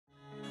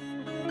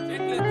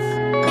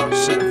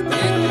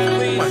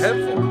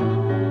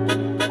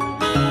headphone.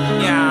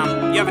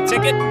 Yeah, you have a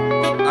ticket?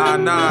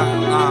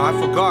 Nah,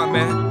 I forgot,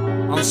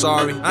 man. I'm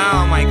sorry.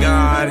 Oh my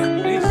god.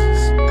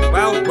 Jesus.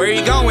 Well, where are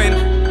you going?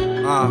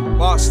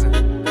 Boston.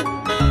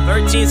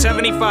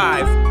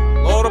 1375.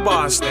 Low to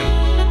Boston.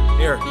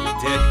 Here, you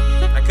dick.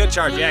 I could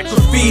charge you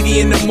extra. Graffiti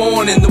in the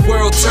morning, the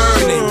world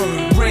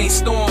turning.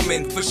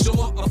 Brainstorming, for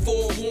sure, a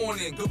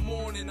forewarning. Good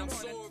morning, I'm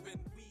soaring.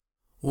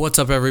 What's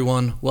up,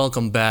 everyone?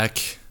 Welcome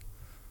back.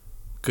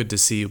 Good to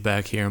see you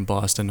back here in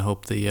Boston.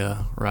 Hope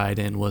the ride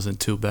in wasn't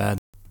too bad.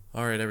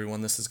 All right,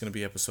 everyone, this is going to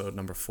be episode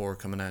number 4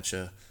 coming at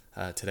you.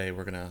 Today,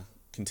 we're going to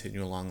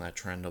continue along that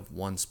trend of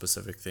one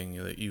specific thing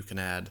that you can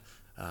add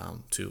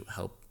to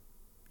help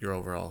your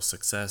overall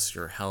success,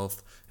 your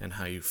health, and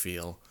how you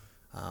feel.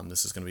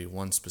 This is going to be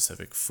one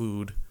specific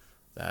food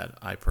that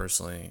I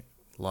personally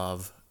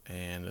love,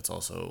 and it's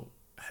also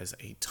has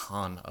a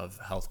ton of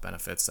health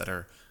benefits that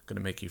are going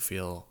to make you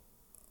feel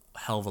a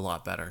hell of a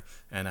lot better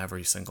in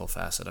every single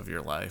facet of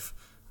your life.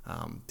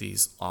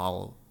 These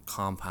all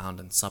compound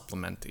and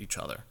supplement each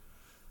other.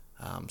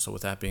 So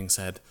with that being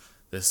said,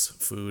 this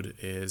food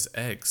is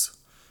eggs.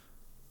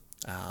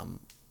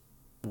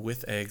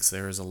 With eggs,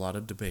 there is a lot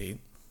of debate.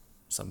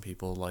 Some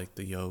people like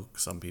the yolk,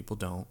 some people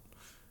don't.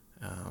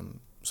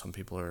 Some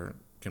people are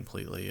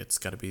completely, it's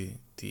got to be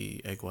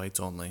the egg whites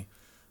only.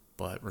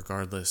 But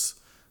regardless,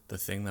 the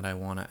thing that I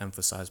want to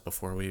emphasize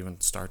before we even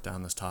start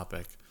down this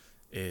topic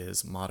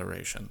is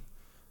moderation.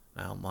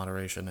 Now,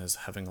 moderation is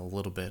having a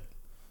little bit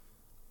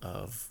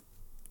of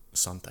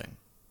something.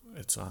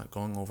 It's not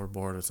going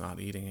overboard. It's not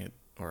eating it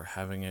or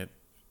having it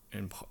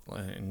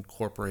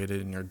incorporated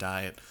in your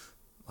diet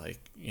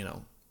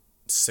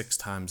 6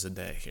 times a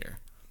day here.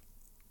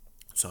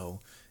 So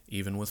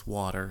even with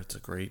water, it's a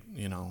great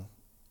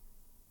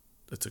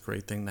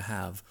thing to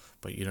have,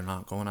 but you're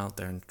not going out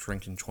there and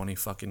drinking 20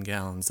 fucking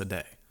gallons a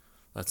day.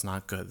 That's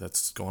not good.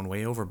 That's going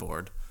way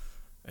overboard.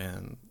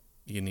 And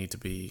you need to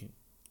be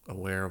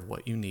aware of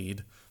what you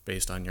need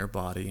based on your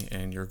body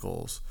and your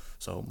goals.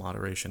 So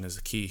moderation is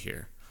the key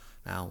here.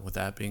 Now, with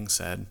that being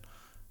said,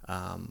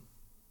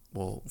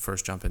 we'll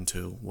first jump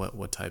into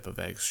what type of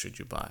eggs should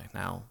you buy.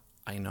 Now,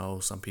 I know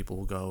some people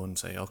will go and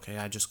say, okay,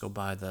 I just go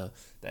buy the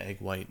egg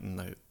white in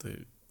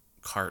the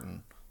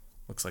carton.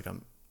 Looks like a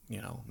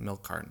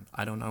milk carton.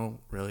 I don't know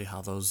really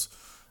how those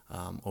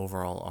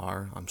overall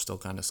are. I'm still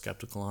kind of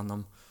skeptical on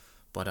them.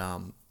 But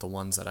the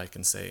ones that I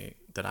can say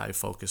that I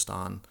focused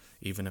on,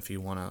 even if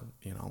you want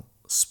to,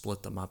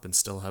 split them up and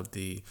still have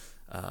the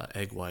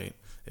egg white,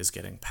 is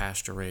getting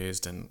pasture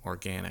raised and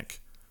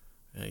organic.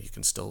 You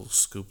can still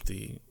scoop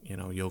the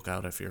yolk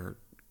out if you're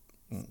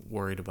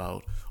worried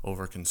about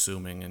over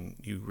consuming and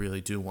you really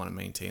do want to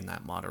maintain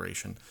that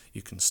moderation.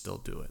 You can still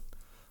do it.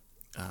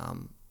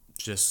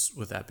 Just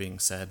with that being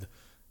said,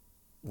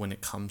 when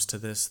it comes to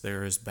this,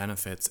 there is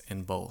benefits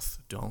in both.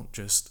 Don't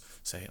just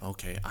say,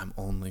 okay, I'm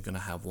only going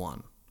to have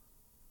one.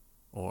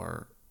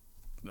 Or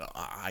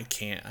I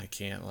can't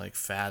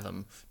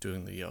fathom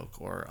doing the yolk,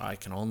 or I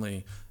can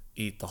only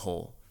eat the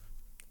whole.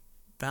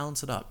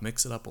 Balance it up,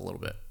 mix it up a little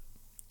bit.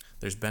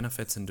 There's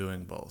benefits in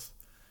doing both.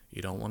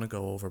 You don't want to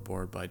go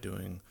overboard by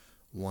doing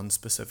one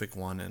specific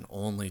one and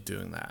only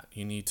doing that.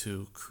 You need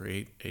to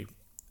create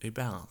a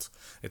balance.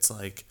 It's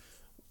like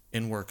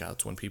in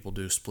workouts when people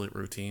do split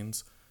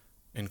routines,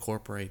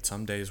 incorporate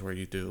some days where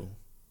you do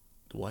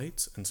the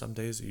whites and some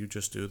days you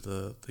just do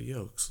the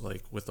yolks,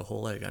 like with the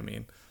whole egg,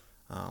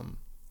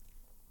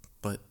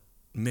 but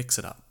mix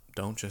it up.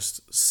 Don't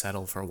just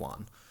settle for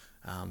one.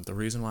 The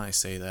reason why I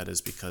say that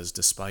is because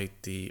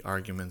despite the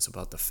arguments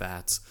about the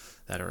fats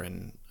that are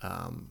in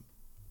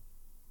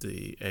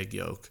the egg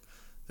yolk,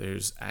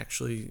 there's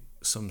actually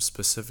some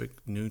specific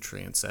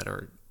nutrients that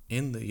are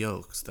in the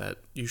yolks that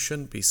you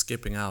shouldn't be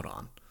skipping out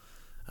on.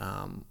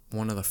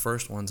 One of the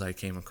first ones I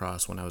came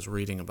across when I was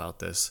reading about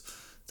this,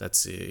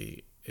 that's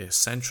the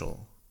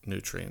essential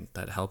nutrient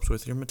that helps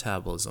with your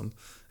metabolism,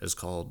 is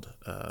called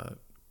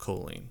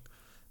choline.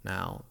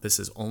 Now, this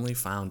is only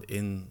found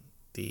in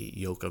the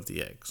yolk of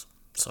the eggs.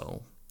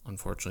 So,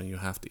 unfortunately, you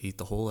have to eat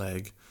the whole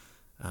egg,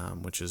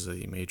 which is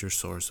a major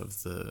source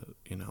of the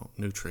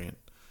nutrient.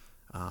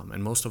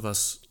 And most of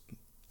us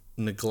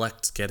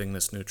neglect getting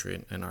this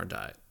nutrient in our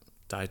diet.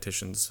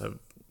 Dietitians have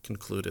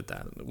concluded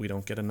that we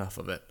don't get enough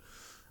of it.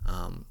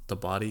 The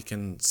body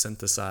can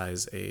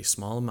synthesize a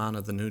small amount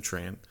of the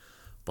nutrient,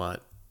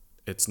 but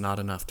it's not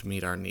enough to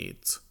meet our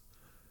needs.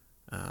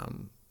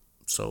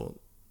 So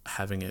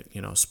having it,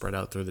 spread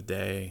out through the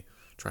day,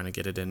 trying to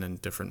get it in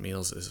different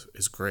meals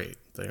is great.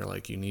 They're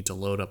like, you need to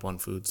load up on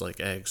foods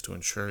like eggs to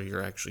ensure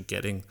you're actually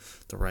getting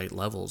the right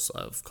levels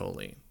of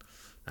choline.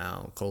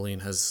 Now,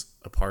 choline has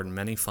a part in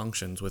many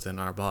functions within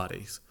our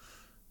bodies,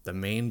 the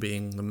main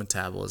being the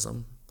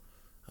metabolism,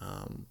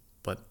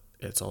 but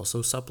it's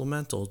also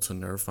supplemental to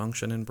nerve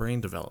function and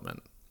brain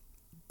development.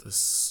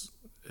 This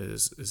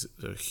is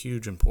a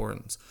huge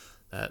importance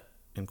that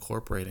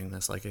incorporating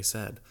this, like I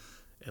said,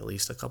 at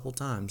least a couple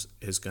times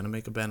is going to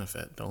make a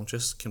benefit. Don't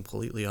just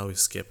completely always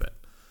skip it.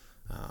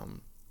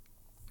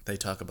 They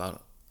talk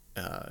about,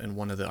 in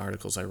one of the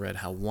articles I read,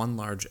 how one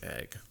large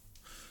egg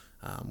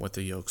with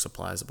the yolk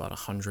supply is about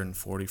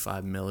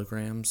 145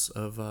 milligrams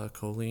of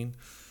choline.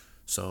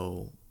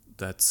 So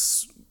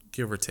that's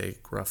give or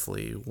take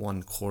roughly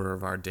 1/4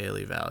 of our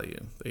daily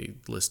value. They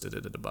listed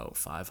it at about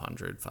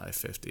 500,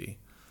 550.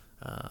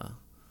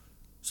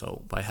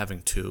 So by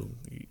having two,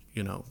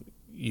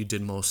 you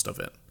did most of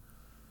it.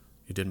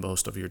 You did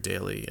most of your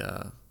daily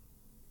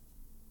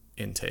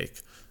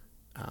intake.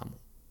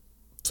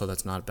 So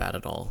that's not bad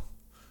at all.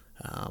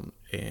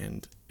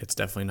 And it's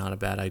definitely not a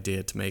bad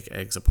idea to make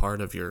eggs a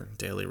part of your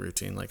daily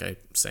routine, like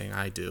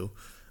I do.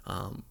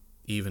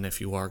 Even if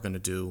you are going to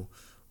do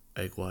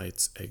egg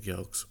whites, egg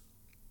yolks,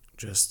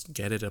 just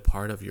get it a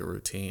part of your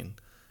routine.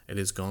 It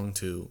is going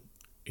to,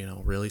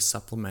 really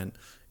supplement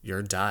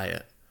your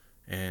diet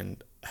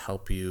and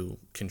help you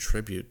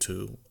contribute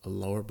to a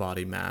lower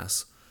body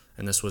mass.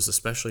 And this was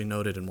especially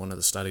noted in one of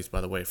the studies,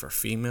 by the way, for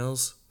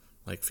females,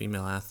 like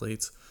female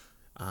athletes.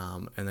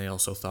 And they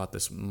also thought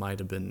this might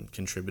have been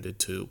contributed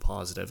to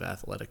positive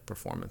athletic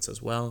performance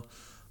as well.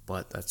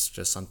 But that's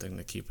just something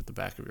to keep at the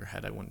back of your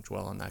head. I wouldn't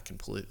dwell on that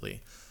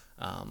completely.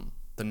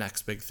 The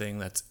next big thing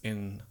that's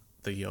in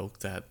the yolk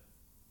that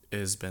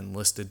has been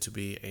listed to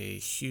be a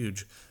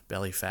huge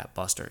belly fat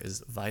buster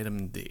is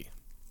vitamin D.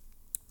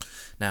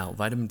 Now,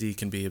 vitamin D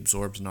can be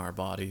absorbed in our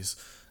bodies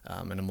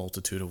in a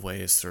multitude of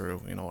ways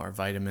through, our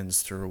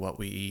vitamins, through what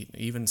we eat,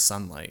 even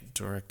sunlight,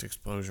 direct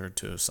exposure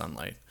to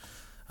sunlight.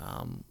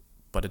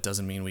 But it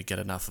doesn't mean we get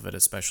enough of it,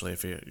 especially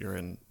if you're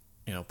in,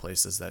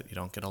 places that you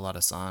don't get a lot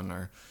of sun,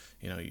 or,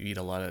 you eat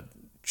a lot of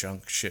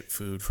junk shit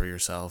food for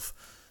yourself.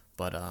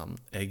 But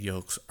egg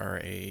yolks are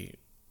a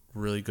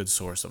really good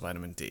source of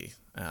vitamin D.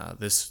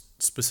 This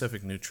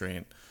specific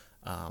nutrient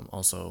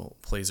also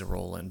plays a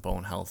role in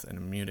bone health and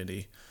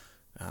immunity.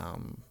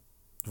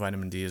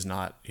 Vitamin D is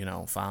not,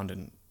 found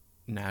in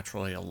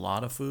naturally a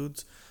lot of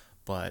foods,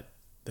 but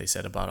they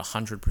said about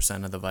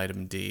 100% of the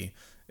vitamin D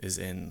is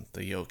in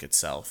the yolk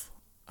itself.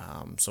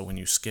 So when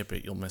you skip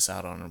it, you'll miss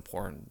out on an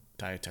important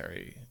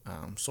dietary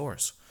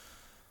source.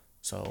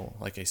 So,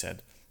 like I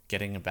said,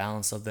 getting a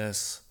balance of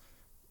this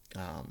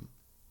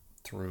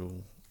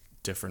through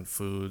different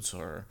foods,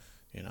 or,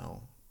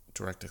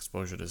 direct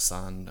exposure to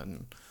sun,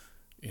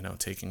 and,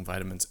 taking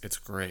vitamins, it's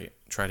great.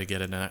 Try to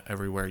get it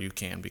everywhere you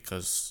can,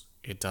 because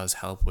it does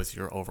help with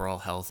your overall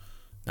health.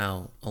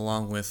 Now,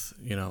 along with,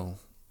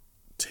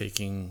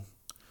 taking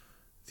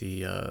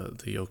the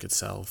yolk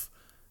itself,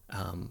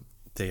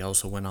 they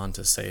also went on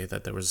to say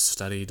that there was a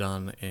study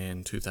done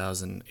in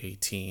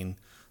 2018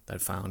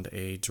 that found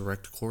a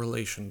direct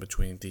correlation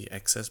between the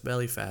excess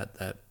belly fat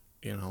that,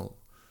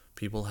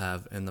 people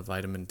have and the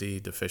vitamin D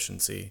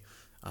deficiency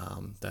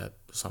that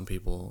some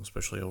people,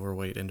 especially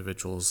overweight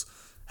individuals,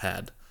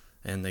 had.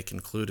 And they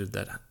concluded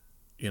that,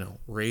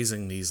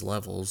 raising these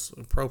levels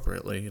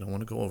appropriately, you don't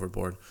want to go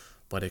overboard,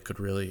 but it could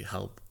really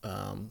help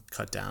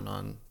cut down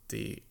on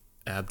the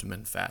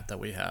abdomen fat that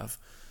we have.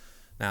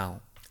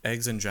 Now,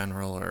 eggs in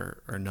general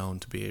are known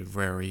to be a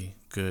very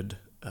good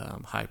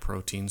high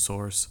protein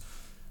source,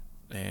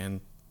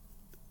 and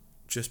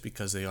just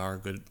because they are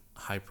good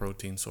high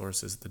protein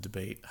sources, the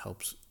debate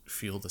helps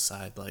fuel the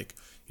side like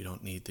you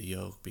don't need the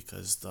yolk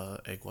because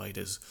the egg white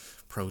is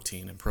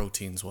protein, and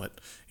protein's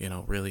what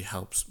really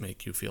helps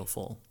make you feel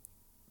full.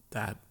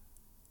 That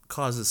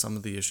causes some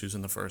of the issues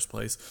in the first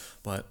place,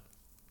 but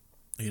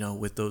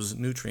with those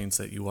nutrients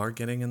that you are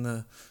getting in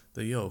the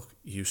yolk,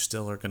 you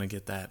still are going to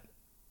get that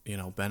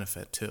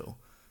benefit too.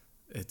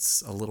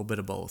 It's a little bit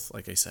of both,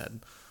 like I said.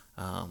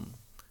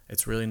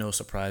 It's really no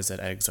surprise that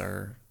eggs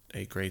are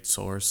a great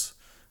source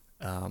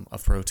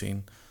of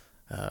protein.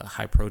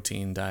 High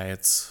protein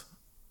diets,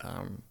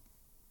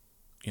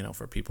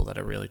 for people that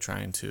are really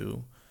trying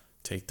to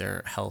take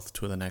their health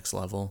to the next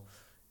level,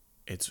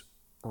 it's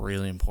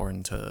really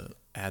important to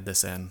add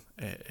this in.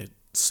 It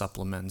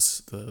supplements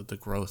the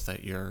growth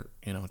that you're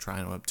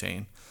trying to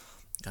obtain.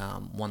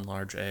 One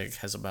large egg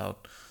has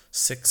about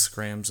 6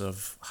 grams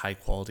of high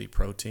quality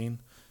protein,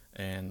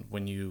 and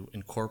when you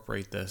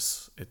incorporate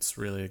this, it's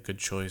really a good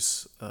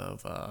choice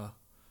of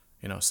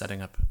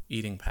setting up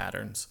eating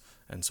patterns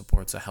and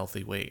supports a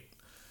healthy weight.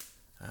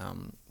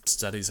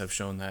 Studies have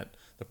shown that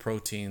the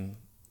protein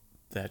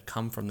that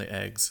come from the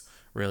eggs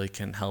really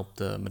can help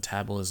the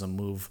metabolism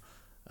move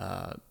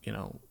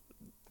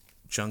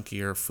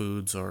junkier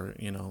foods, or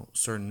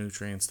certain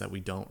nutrients that we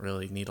don't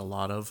really need a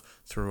lot of,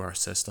 through our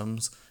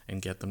systems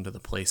and get them to the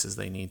places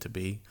they need to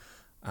be.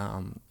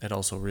 It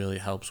also really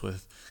helps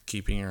with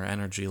keeping your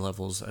energy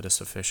levels at a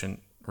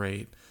sufficient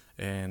rate.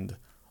 And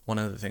one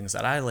of the things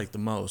that I like the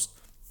most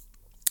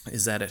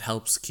is that it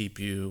helps keep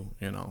you,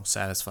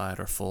 satisfied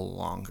or full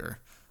longer.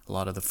 A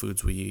lot of the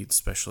foods we eat,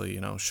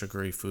 especially,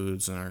 sugary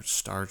foods and our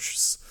starch,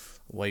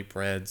 white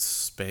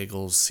breads,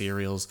 bagels,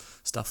 cereals,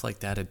 stuff like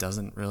that, it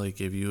doesn't really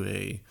give you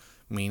a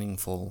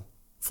meaningful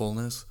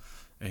fullness.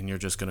 And you're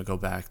just going to go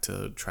back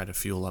to try to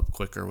fuel up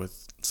quicker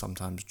with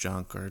sometimes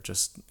junk, or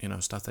just,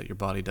 stuff that your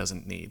body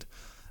doesn't need.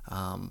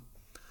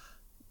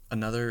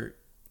 Another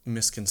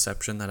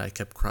misconception that I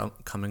kept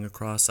coming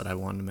across that I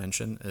wanted to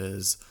mention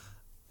is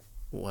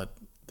what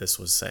this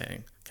was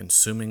saying.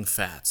 consuming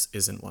fats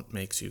isn't what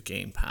makes you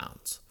gain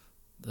pounds.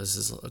 This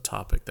is a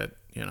topic that,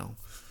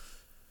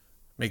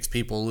 makes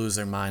people lose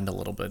their mind a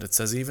little bit. It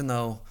says even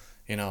though,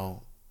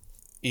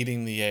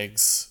 eating the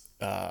eggs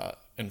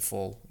in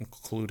full,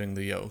 including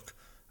the yolk,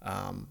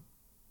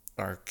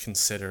 are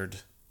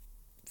considered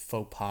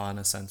faux pas in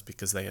a sense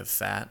because they have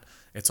fat,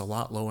 it's a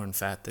lot lower in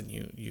fat than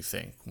you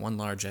think. One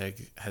large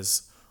egg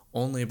has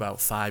only about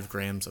 5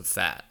 grams of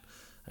fat.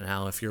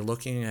 Now, if you're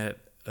looking at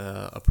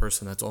a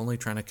person that's only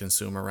trying to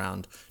consume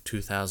around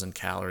 2,000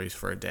 calories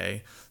for a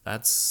day,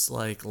 that's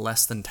like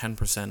less than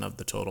 10% of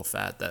the total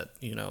fat that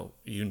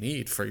you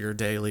need for your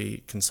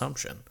daily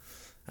consumption.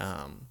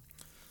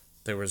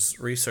 There was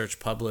research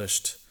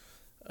published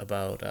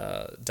about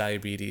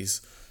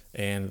diabetes,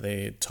 and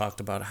they talked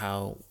about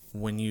how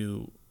when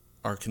you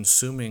are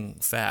consuming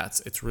fats,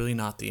 it's really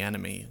not the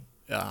enemy.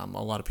 A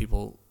lot of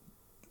people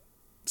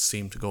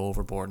seem to go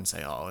overboard and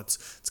say, oh,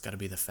 it's got to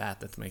be the fat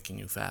that's making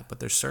you fat. But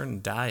there's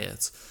certain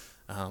diets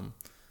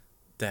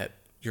that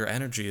your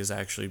energy is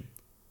actually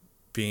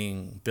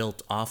being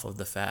built off of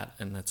the fat,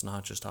 and that's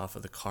not just off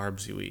of the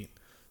carbs you eat.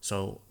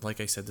 So like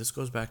I said, this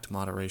goes back to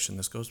moderation.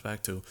 This goes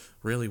back to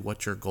really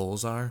what your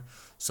goals are.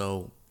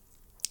 So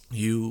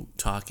you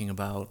talking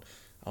about,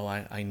 oh,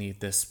 I need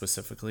this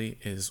specifically,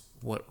 is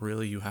what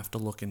really you have to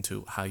look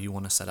into how you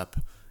want to set up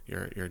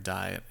your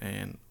diet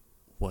and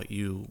what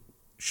you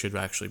should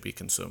actually be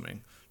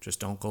consuming. Just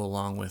don't go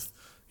along with,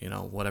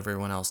 what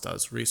everyone else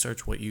does.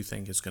 Research what you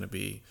think is going to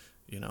be,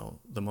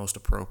 the most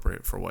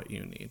appropriate for what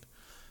you need.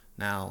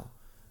 Now,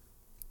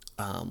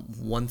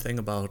 one thing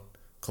about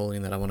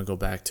choline that I want to go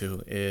back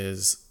to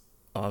is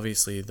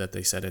obviously that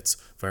they said it's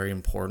very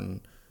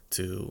important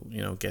to,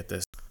 get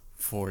this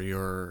for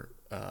your,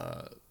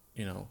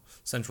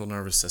 central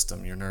nervous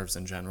system, your nerves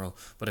in general,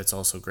 but it's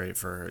also great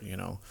for,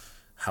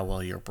 how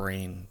well your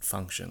brain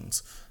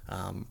functions,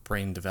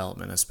 brain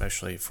development,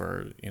 especially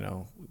for,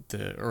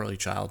 the early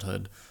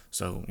childhood.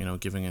 So,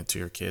 giving it to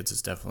your kids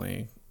is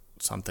definitely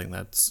something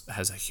that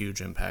has a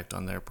huge impact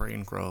on their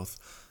brain growth.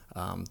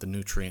 The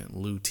nutrient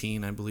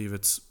lutein, I believe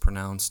it's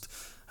pronounced,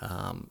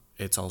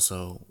 it's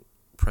also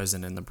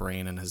present in the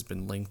brain and has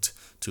been linked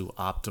to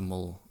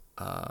optimal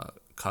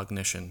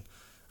cognition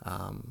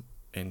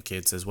in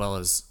kids as well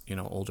as,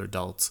 older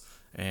adults,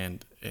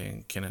 and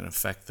can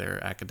affect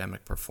their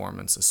academic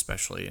performance,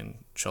 especially in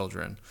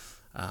children.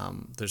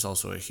 There's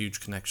also a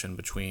huge connection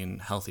between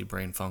healthy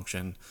brain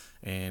function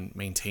and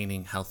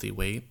maintaining healthy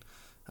weight.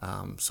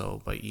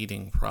 So by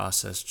eating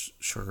processed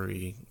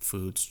sugary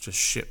foods, just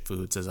shit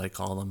foods as I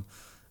call them,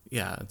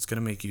 it's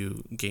going to make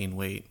you gain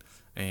weight.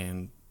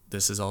 And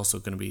this is also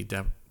going to be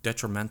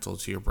detrimental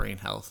to your brain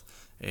health.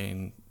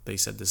 And they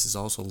said this is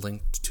also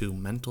linked to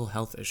mental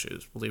health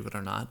issues, believe it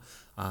or not,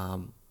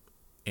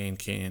 and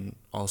can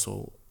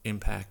also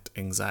impact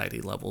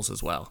anxiety levels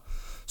as well.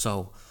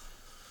 So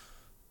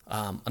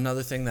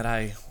another thing that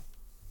I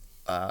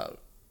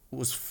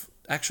was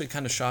actually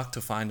kind of shocked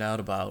to find out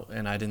about,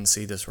 and I didn't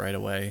see this right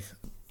away,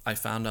 I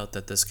found out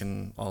that this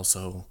can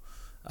also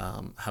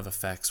have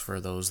effects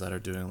for those that are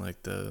doing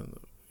like the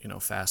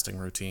fasting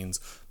routines,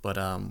 but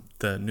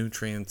the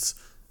nutrients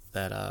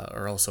that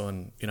are also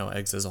in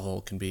eggs as a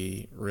whole can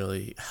be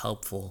really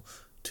helpful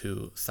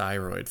to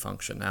thyroid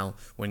function. Now,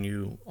 when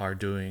you are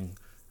doing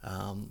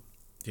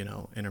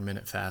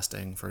intermittent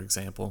fasting, for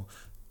example,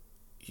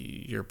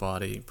 your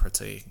body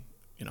puts a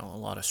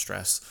lot of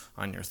stress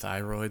on your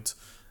thyroids.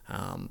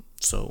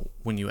 So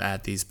when you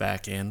add these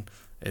back in,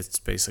 it's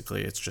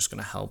just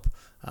going to help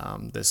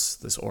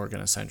this organ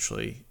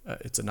essentially.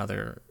 It's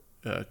another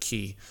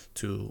key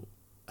to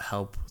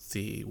help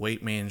the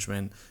weight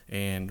management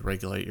and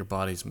regulate your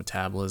body's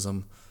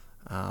metabolism.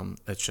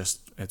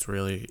 It's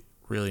really,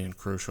 really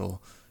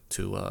crucial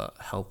to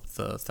help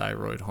the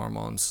thyroid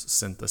hormones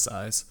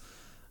synthesize.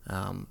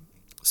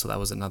 So that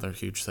was another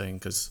huge thing,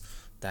 because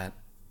that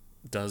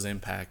does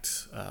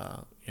impact,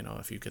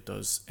 if you get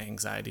those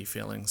anxiety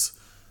feelings.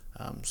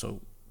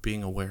 So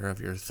being aware of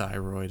your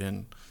thyroid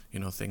and,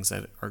 things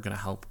that are going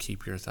to help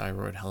keep your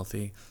thyroid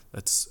healthy,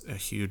 that's a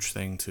huge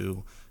thing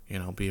to,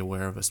 be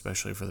aware of,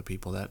 especially for the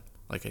people that,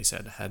 like I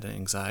said, had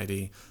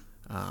anxiety,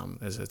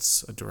 as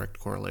it's a direct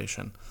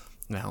correlation.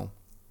 Now,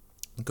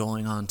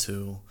 going on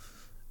to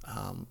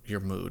your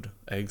mood.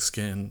 Eggs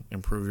can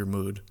improve your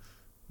mood,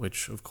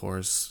 which of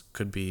course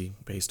could be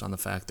based on the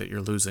fact that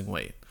you're losing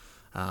weight.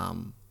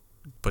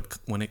 But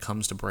when it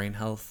comes to brain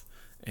health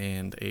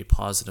and a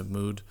positive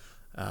mood,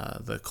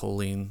 the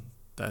choline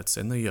that's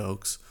in the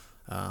yolks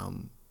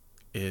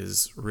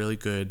is really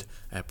good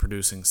at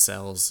producing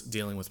cells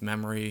dealing with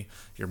memory,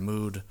 your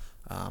mood,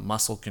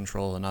 muscle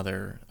control, and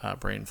other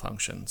brain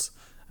functions.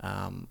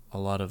 A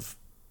lot of,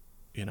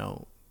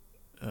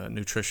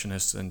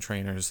 nutritionists and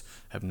trainers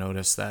have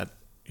noticed that,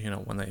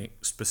 when they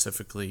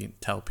specifically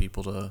tell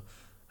people to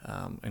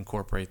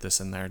incorporate this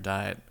in their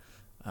diet,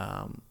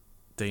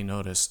 they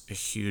notice a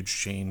huge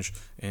change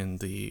in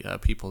the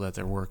people that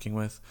they're working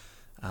with.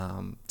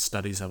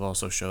 Studies have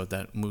also showed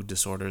that mood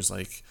disorders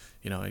like,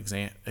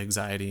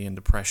 anxiety and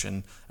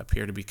depression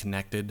appear to be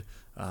connected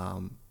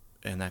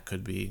and that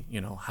could be,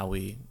 how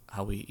we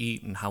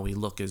eat and how we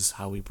look is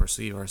how we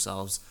perceive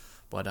ourselves.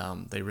 But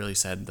they really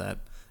said that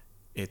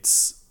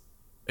it's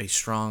a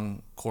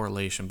strong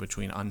correlation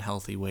between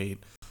unhealthy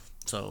weight.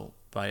 So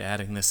by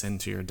adding this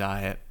into your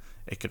diet,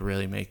 it could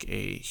really make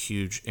a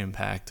huge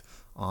impact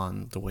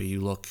on the way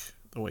you look,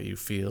 the way you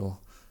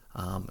feel,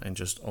 and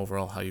just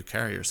overall how you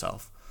carry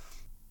yourself.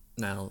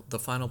 Now, the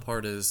final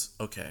part is,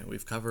 okay,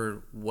 we've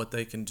covered what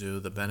they can do,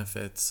 the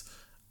benefits,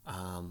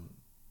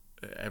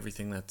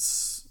 everything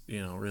that's,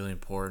 really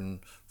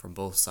important from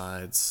both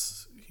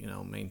sides,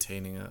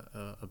 maintaining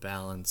a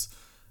balance.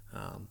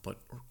 But,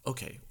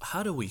 okay,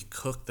 how do we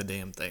cook the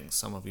damn thing?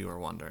 Some of you are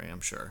wondering,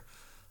 I'm sure.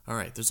 All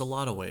right, there's a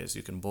lot of ways.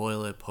 You can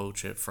boil it,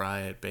 poach it,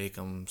 fry it, bake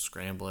them,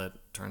 scramble it,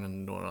 turn it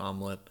into an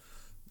omelet.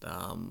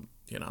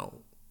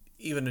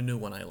 Even a new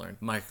one I learned,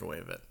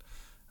 microwave it.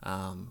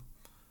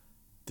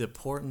 The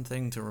important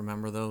thing to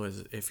remember, though,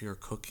 is if you're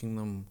cooking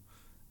them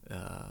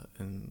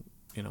in,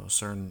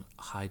 certain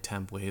high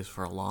temp ways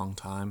for a long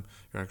time,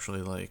 you're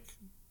actually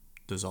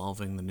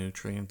dissolving the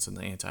nutrients and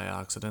the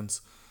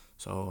antioxidants.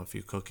 So if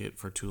you cook it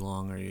for too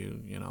long, or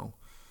you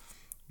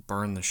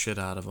burn the shit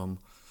out of them,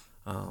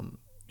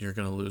 you're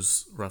going to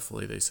lose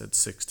roughly, they said,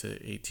 6 to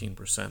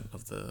 18%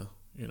 of the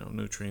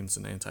nutrients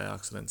and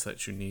antioxidants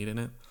that you need in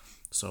it.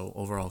 So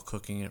overall,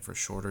 cooking it for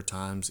shorter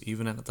times,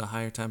 even at the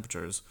higher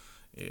temperatures,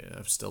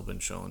 have still been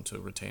shown to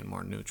retain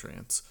more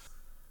nutrients.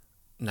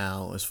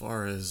 Now, as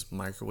far as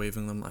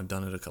microwaving them, I've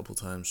done it a couple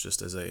times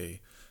just as a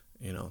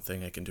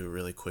thing I can do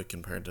really quick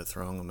compared to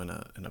throwing them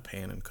in a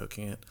pan and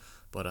cooking it.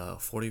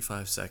 But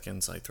 45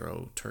 seconds, I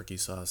throw turkey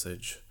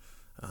sausage,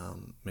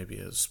 maybe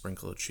a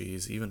sprinkle of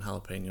cheese, even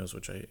jalapenos,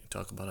 which I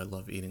talk about. I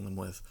love eating them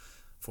with.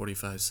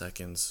 45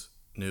 seconds,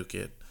 nuke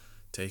it,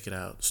 take it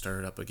out, stir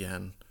it up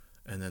again,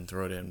 and then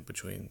throw it in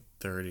between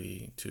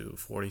 30 to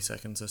 40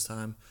 seconds this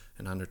time.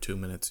 In under 2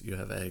 minutes, you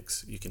have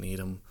eggs. You can eat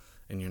them,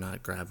 and you're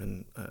not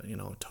grabbing,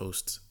 a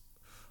toast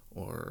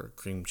or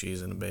cream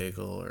cheese in a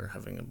bagel or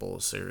having a bowl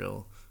of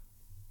cereal.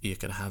 You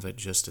can have it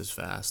just as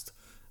fast,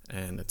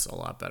 and it's a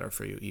lot better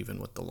for you, even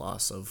with the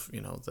loss of,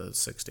 the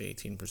 6 to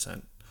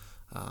 18%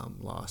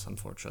 loss,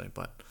 unfortunately.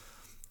 But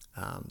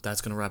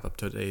that's going to wrap up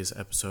today's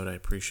episode. I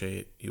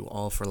appreciate you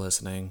all for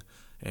listening,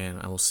 and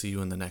I will see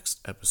you in the next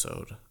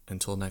episode.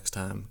 Until next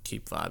time,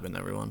 keep vibing,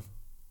 everyone.